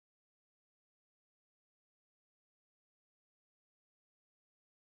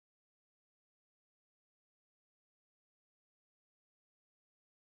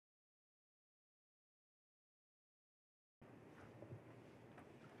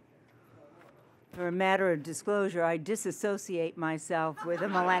For a matter of disclosure, I disassociate myself with the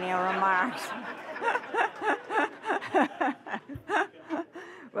millennial remarks.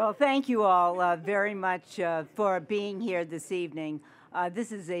 Well, thank you all very much for being here this evening.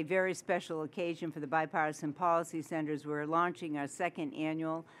 This is a very special occasion for the Bipartisan Policy Centers. We're launching our second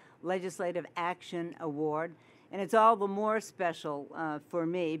annual Legislative Action Award. And it's all the more special for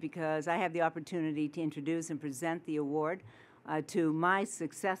me because I have the opportunity to introduce and present the award to my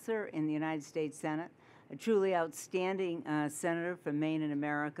successor in the United States Senate, a truly outstanding senator from Maine in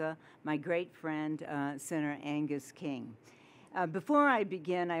America, my great friend, Senator Angus King. Before I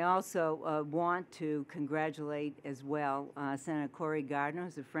begin, I also want to congratulate as well Senator Cory Gardner,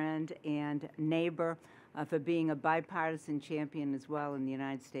 who's a friend and neighbor, for being a bipartisan champion as well in the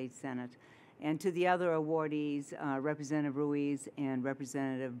United States Senate, and to the other awardees, Representative Ruiz and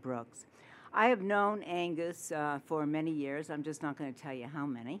Representative Brooks. I have known Angus for many years. I'm just not going to tell you how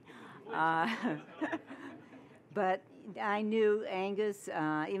many. But I knew Angus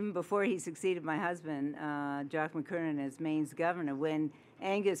even before he succeeded my husband, Jock McKernan, as Maine's governor, when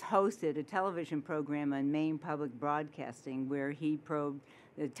Angus hosted a television program on Maine Public Broadcasting where he probed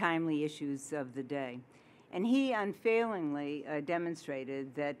the timely issues of the day. And he unfailingly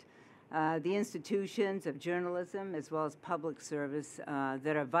demonstrated that the institutions of journalism as well as public service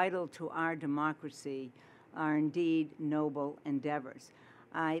that are vital to our democracy are indeed noble endeavors.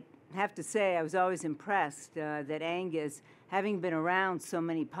 I have to say I was always impressed that Angus, having been around so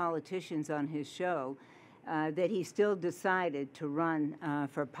many politicians on his show, that he still decided to run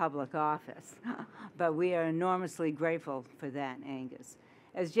for public office. But we are enormously grateful for that, Angus.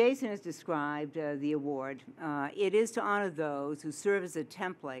 As Jason has described the award, it is to honor those who serve as a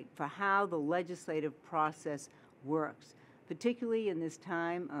template for how the legislative process works, particularly in this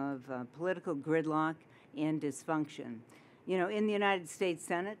time of political gridlock and dysfunction. You know, in the United States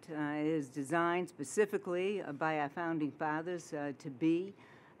Senate, it is designed specifically by our founding fathers to be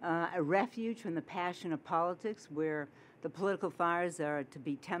a refuge from the passion of politics where the political fires are to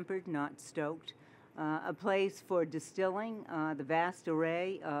be tempered, not stoked, a place for distilling the vast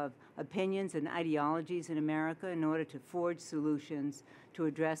array of opinions and ideologies in America in order to forge solutions to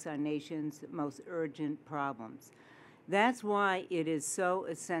address our nation's most urgent problems. That's why it is so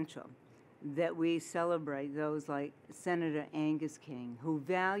essential that we celebrate those like Senator Angus King, who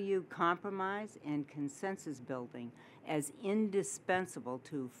value compromise and consensus building as indispensable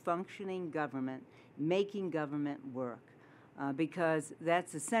to functioning government, making government work, because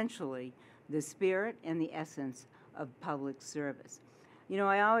that's essentially the spirit and the essence of public service. You know,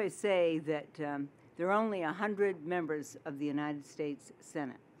 I always say that there are only 100 members of the United States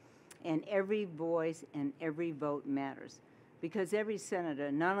Senate, and every voice and every vote matters, because every senator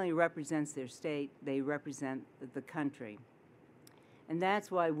not only represents their state, they represent the country. And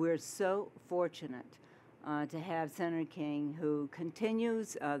that's why we're so fortunate to have Senator King, who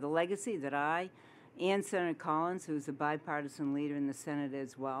continues the legacy that I and Senator Collins, who's a bipartisan leader in the Senate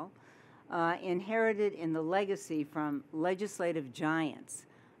as well, inherited in the legacy from legislative giants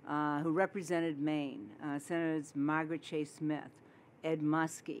who represented Maine, Senators Margaret Chase Smith, Ed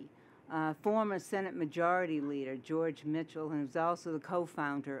Muskie, former Senate Majority Leader George Mitchell, who was also the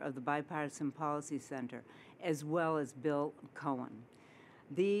co-founder of the Bipartisan Policy Center, as well as Bill Cohen.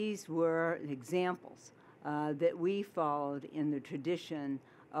 These were examples that we followed in the tradition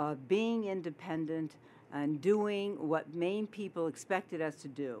of being independent and doing what Maine people expected us to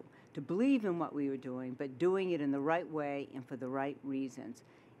do, to believe in what we were doing, but doing it in the right way and for the right reasons.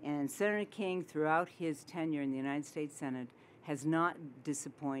 And Senator King, throughout his tenure in the United States Senate, has not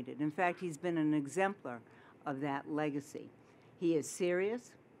disappointed. In fact, he's been an exemplar of that legacy. He is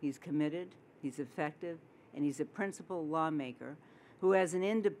serious, he's committed, he's effective, and he's a principled lawmaker who, as an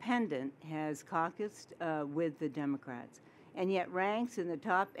independent, has caucused with the Democrats, and yet ranks in the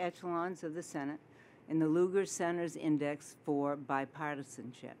top echelons of the Senate in the Lugar Center's Index for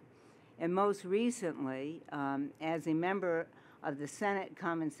Bipartisanship. And most recently, as a member of the Senate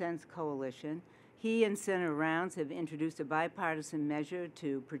Common Sense Coalition, he and Senator Rounds have introduced a bipartisan measure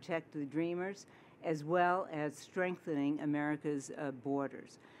to protect the Dreamers, as well as strengthening America's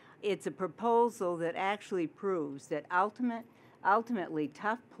borders. It's a proposal that actually proves that ultimately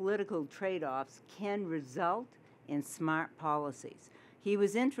tough political trade-offs can result in smart policies. He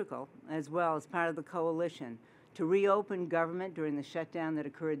was integral, as well as part of the coalition, to reopen government during the shutdown that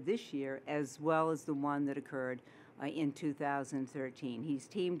occurred this year, as well as the one that occurred in 2013. He's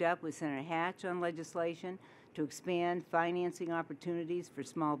teamed up with Senator Hatch on legislation to expand financing opportunities for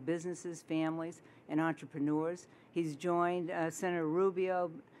small businesses, families, and entrepreneurs. He's joined Senator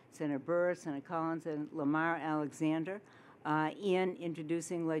Rubio, Senator Burr, Senator Collins, and Lamar Alexander in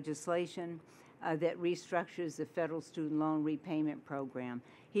introducing legislation that restructures the federal student loan repayment program.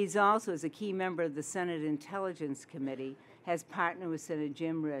 He's also, as a key member of the Senate Intelligence Committee, has partnered with Senator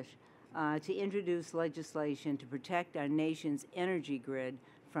Jim Risch to introduce legislation to protect our nation's energy grid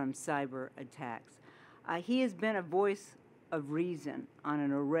from cyber attacks. He has been a voice of reason on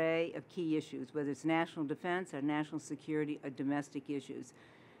an array of key issues, whether it's national defense or national security or domestic issues.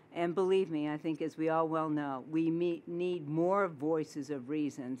 And believe me, I think as we all well know, we need more voices of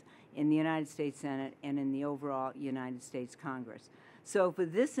reasons in the United States Senate and in the overall United States Congress. So for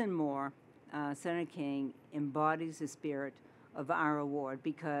this and more, Senator King embodies the spirit of our award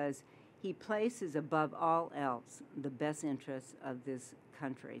because he places above all else the best interests of this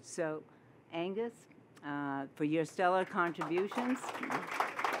country. So, Angus, for your stellar contributions,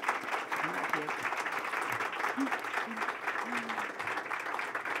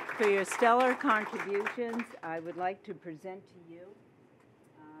 I would like to present to you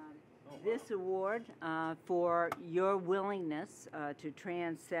this award for your willingness to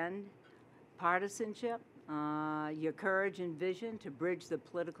transcend partisanship, your courage and vision to bridge the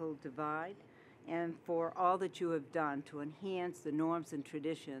political divide, and for all that you have done to enhance the norms and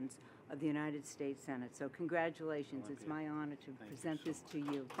traditions of the United States Senate. So congratulations. It's my honor to present this to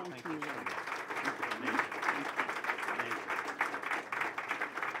you. Thank you.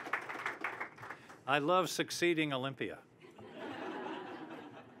 I love succeeding Olympia.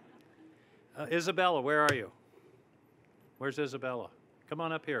 Isabella, where are you? Where's Isabella? Come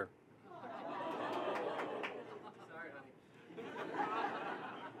on up here.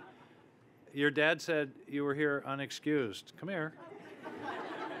 Your dad said you were here unexcused. Come here.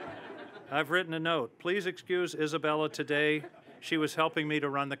 I've written a note. Please excuse Isabella today. She was helping me to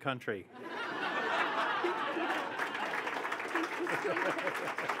run the country.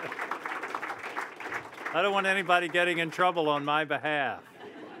 I don't want anybody getting in trouble on my behalf.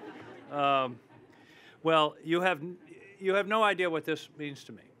 Well, you have no idea what this means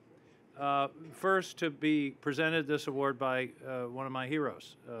to me. First, to be presented this award by one of my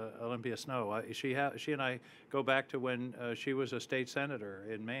heroes, Olympia Snowe. She and I go back to when she was a state senator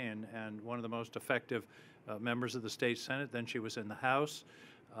in Maine and one of the most effective members of the state Senate. Then she was in the House,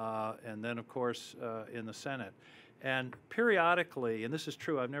 and then, of course, in the Senate. And periodically, and this is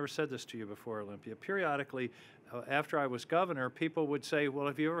true, I've never said this to you before, Olympia, periodically, after I was governor, people would say, well,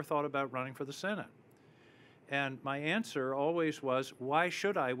 have you ever thought about running for the Senate? And my answer always was, why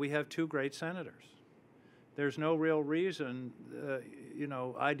should I? We have two great senators. There's no real reason, you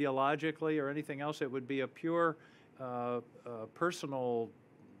know, ideologically or anything else. It would be a pure personal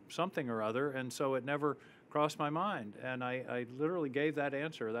something or other, and so it never crossed my mind. And I literally gave that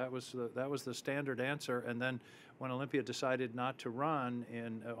answer. That was the standard answer. And then when Olympia decided not to run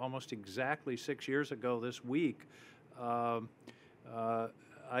in almost exactly 6 years ago this week, I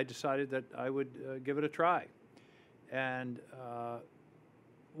decided that I would give it a try. And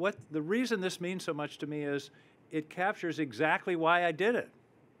the reason this means so much to me is it captures exactly why I did it.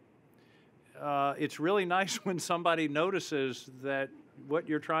 It's really nice when somebody notices that what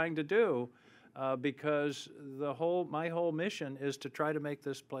you're trying to do, because my whole mission is to try to make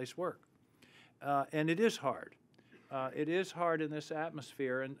this place work. And it is hard. It is hard in this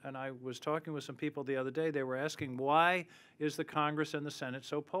atmosphere, and I was talking with some people the other day. They were asking, why is the Congress and the Senate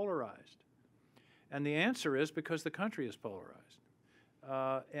so polarized? And the answer is because the country is polarized.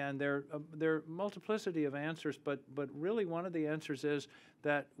 And there are a multiplicity of answers, but really one of the answers is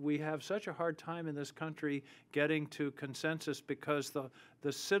that we have such a hard time in this country getting to consensus because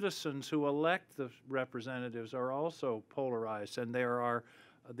the citizens who elect the representatives are also polarized, and there are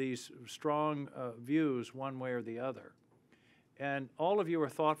these strong views one way or the other. And all of you are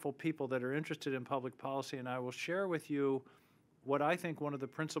thoughtful people that are interested in public policy, and I will share with you what I think one of the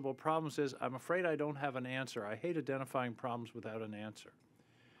principal problems is. I'm afraid I don't have an answer. I hate identifying problems without an answer.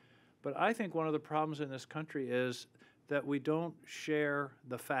 But I think one of the problems in this country is that we don't share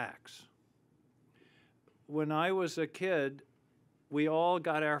the facts. When I was a kid, we all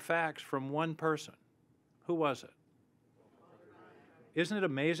got our facts from one person. Who was it? Isn't it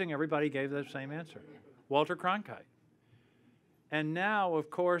amazing everybody gave the same answer? Walter Cronkite. And now,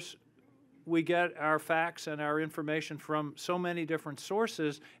 of course, we get our facts and our information from so many different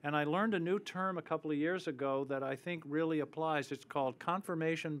sources, and I learned a new term a couple of years ago that I think really applies. It's called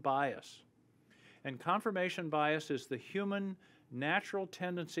confirmation bias. And confirmation bias is the human natural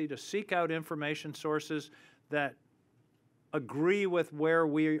tendency to seek out information sources that agree with where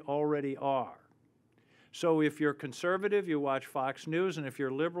we already are. So if you're conservative, you watch Fox News, and if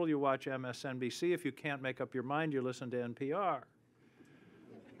you're liberal, you watch MSNBC. If you can't make up your mind, you listen to NPR.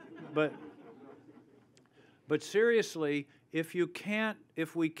 But seriously, if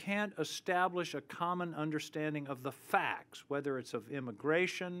we can't establish a common understanding of the facts, whether it's of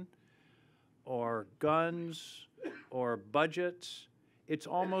immigration or guns or budgets, it's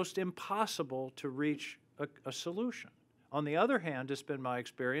almost impossible to reach a solution. On the other hand, it's been my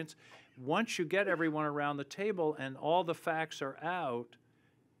experience, once you get everyone around the table and all the facts are out,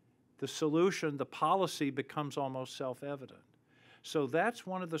 the solution, the policy becomes almost self-evident. So that's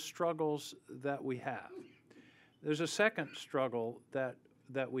one of the struggles that we have. There's a second struggle that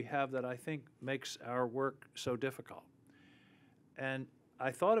we have that I think makes our work so difficult. And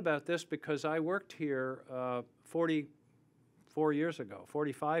I thought about this because I worked here 45 years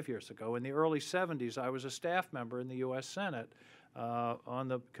ago. In the early 70s, I was a staff member in the U.S. Senate on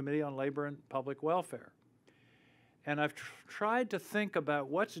the Committee on Labor and Public Welfare. And I've tried to think about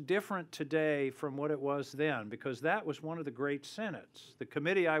what's different today from what it was then, because that was one of the great Senates. The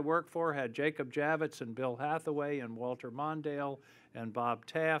committee I worked for had Jacob Javits and Bill Hathaway and Walter Mondale and Bob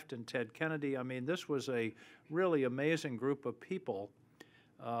Taft and Ted Kennedy. I mean, this was a really amazing group of people.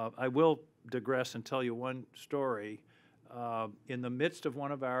 I will digress and tell you one story. In the midst of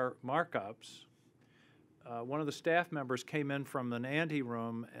one of our markups, one of the staff members came in from an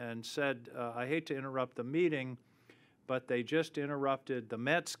anteroom and said, I hate to interrupt the meeting, but they just interrupted the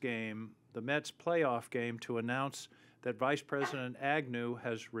Mets game, the Mets playoff game, to announce that Vice President Agnew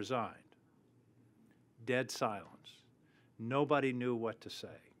has resigned. Dead silence. Nobody knew what to say.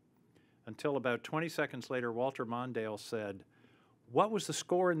 Until about 20 seconds later, Walter Mondale said, "What was the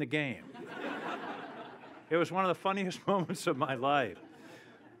score in the game?" It was one of the funniest moments of my life.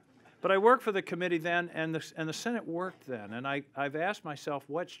 But I worked for the committee then, and the Senate worked then, and I've asked myself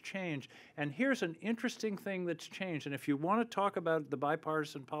what's changed. And here's an interesting thing that's changed. And if you want to talk about the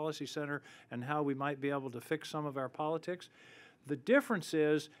Bipartisan Policy Center and how we might be able to fix some of our politics, the difference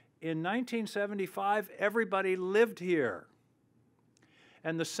is in 1975, everybody lived here.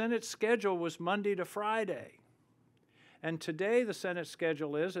 And the Senate schedule was Monday to Friday. And today the Senate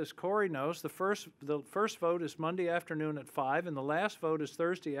schedule is, as Corey knows, the first vote is Monday afternoon at 5, and the last vote is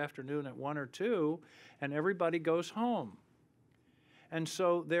Thursday afternoon at 1 or 2, and everybody goes home. And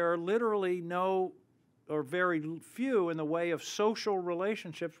so there are literally no, or very few, in the way of social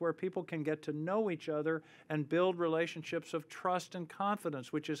relationships where people can get to know each other and build relationships of trust and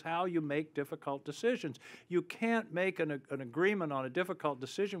confidence, which is how you make difficult decisions. You can't make an agreement on a difficult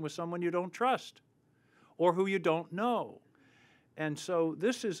decision with someone you don't trust or who you don't know. And so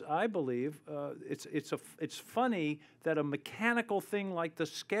this is, I believe, it's funny that a mechanical thing like the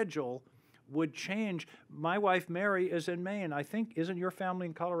schedule would change. My wife, Mary, is in Maine. I think, isn't your family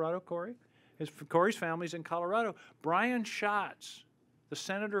in Colorado, Corey? Corey's family's in Colorado. Brian Schatz, the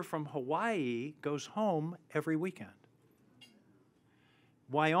senator from Hawaii, goes home every weekend.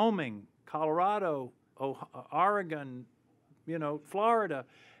 Wyoming, Colorado, Oregon, Florida.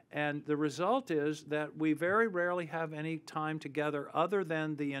 And the result is that we very rarely have any time together other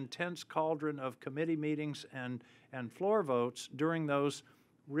than the intense cauldron of committee meetings and floor votes during those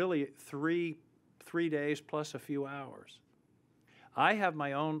really three days plus a few hours. I have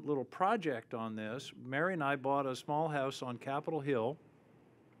my own little project on this. Mary and I bought a small house on Capitol Hill,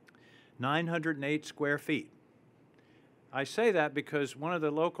 908 square feet. I say that because one of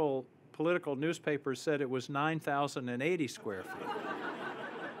the local political newspapers said it was 9,080 square feet.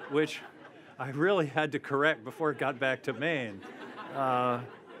 Which I really had to correct before it got back to Maine.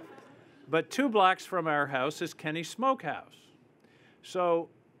 But 2 blocks from our house is Kenny's Smokehouse. So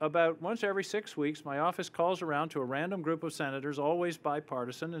about once every 6 weeks, my office calls around to a random group of senators, always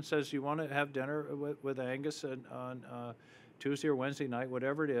bipartisan, and says, you want to have dinner with Angus on Tuesday or Wednesday night,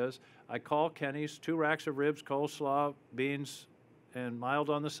 whatever it is. I call Kenny's, 2 racks of ribs, coleslaw, beans, and mild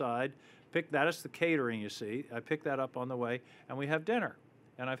on the side. That is the catering, you see. I pick that up on the way, and we have dinner.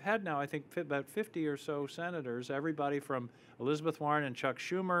 And I've had now, I think, about 50 or so senators, everybody from Elizabeth Warren and Chuck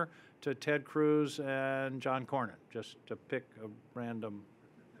Schumer to Ted Cruz and John Cornyn, just to pick a random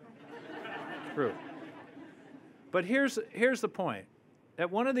group. But here's the point. At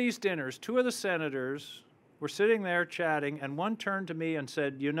one of these dinners, 2 of the senators were sitting there chatting, and one turned to me and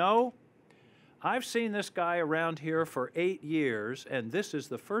said, I've seen this guy around here for 8 years, and this is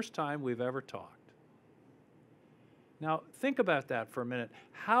the first time we've ever talked. Now, think about that for a minute.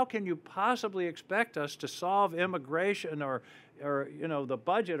 How can you possibly expect us to solve immigration or the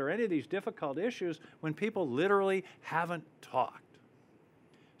budget or any of these difficult issues when people literally haven't talked?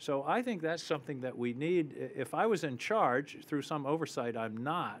 So I think that's something that we need. If I was in charge, through some oversight, I'm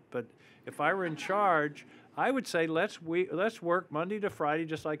not, but if I were in charge, I would say let's work Monday to Friday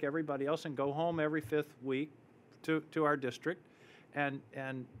just like everybody else and go home every 5th week to our district And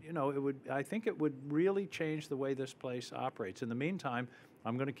you know, I think it would really change the way this place operates. In the meantime,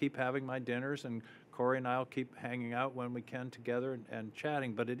 I'm going to keep having my dinners, and Corey and I'll keep hanging out when we can together and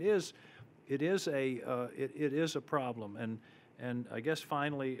chatting. But it is a problem. And I guess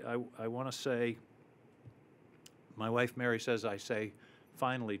finally, I want to say, my wife Mary says I say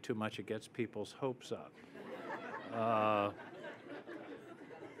finally too much, it gets people's hopes up.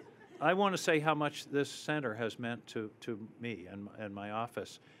 I want to say how much this center has meant to me and my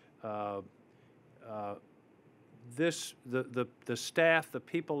office. The staff, the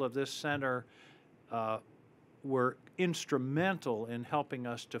people of this center were instrumental in helping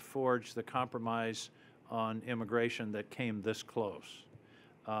us to forge the compromise on immigration that came this close.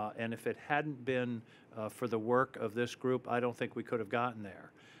 And if it hadn't been for the work of this group, I don't think we could have gotten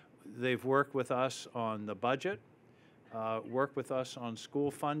there. They've worked with us on the budget, worked with us on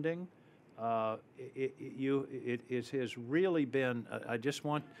school funding. It has really been, I just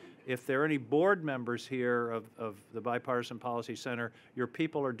want, if there are any board members here of the Bipartisan Policy Center, your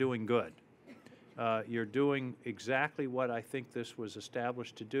people are doing good. You're doing exactly what I think this was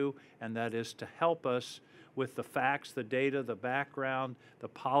established to do, and that is to help us with the facts, the data, the background, the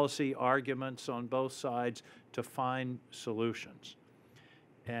policy arguments on both sides to find solutions.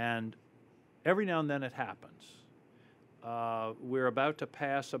 And every now and then it happens. We're about to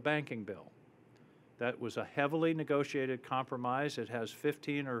pass a banking bill. That was a heavily negotiated compromise. It has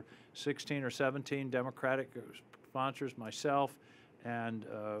 15 or 16 or 17 Democratic sponsors, myself, and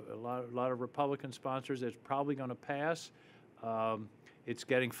a lot of Republican sponsors. It's probably going to pass. It's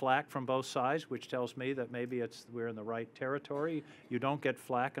getting flack from both sides, which tells me that maybe we're in the right territory. You don't get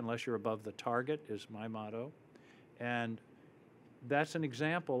flack unless you're above the target, is my motto. And that's an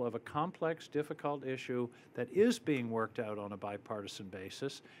example of a complex, difficult issue that is being worked out on a bipartisan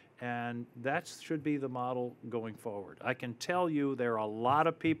basis, and that should be the model going forward. I can tell you there are a lot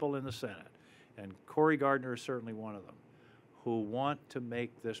of people in the Senate, and Cory Gardner is certainly one of them, who want to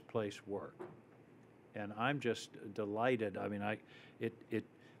make this place work. And I'm just delighted. I mean,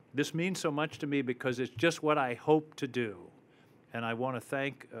 this means so much to me because it's just what I hope to do. And I want to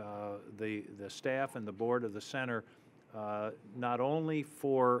thank the staff and the board of the center not only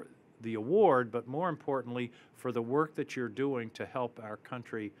for the award, but more importantly, for the work that you're doing to help our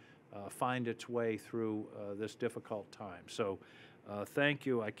country find its way through this difficult time. So thank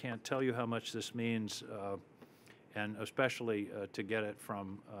you. I can't tell you how much this means, and especially to get it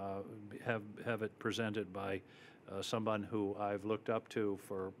from, have it presented by someone who I've looked up to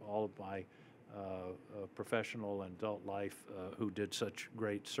for all of my professional and adult life, who did such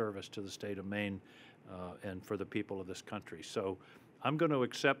great service to the state of Maine and for the people of this country. So I'm going to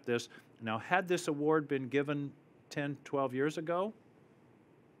accept this. Now, had this award been given 10, 12 years ago,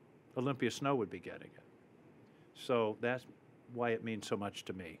 Olympia Snowe would be getting it. So that's why it means so much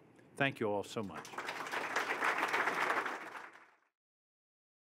to me. Thank you all so much.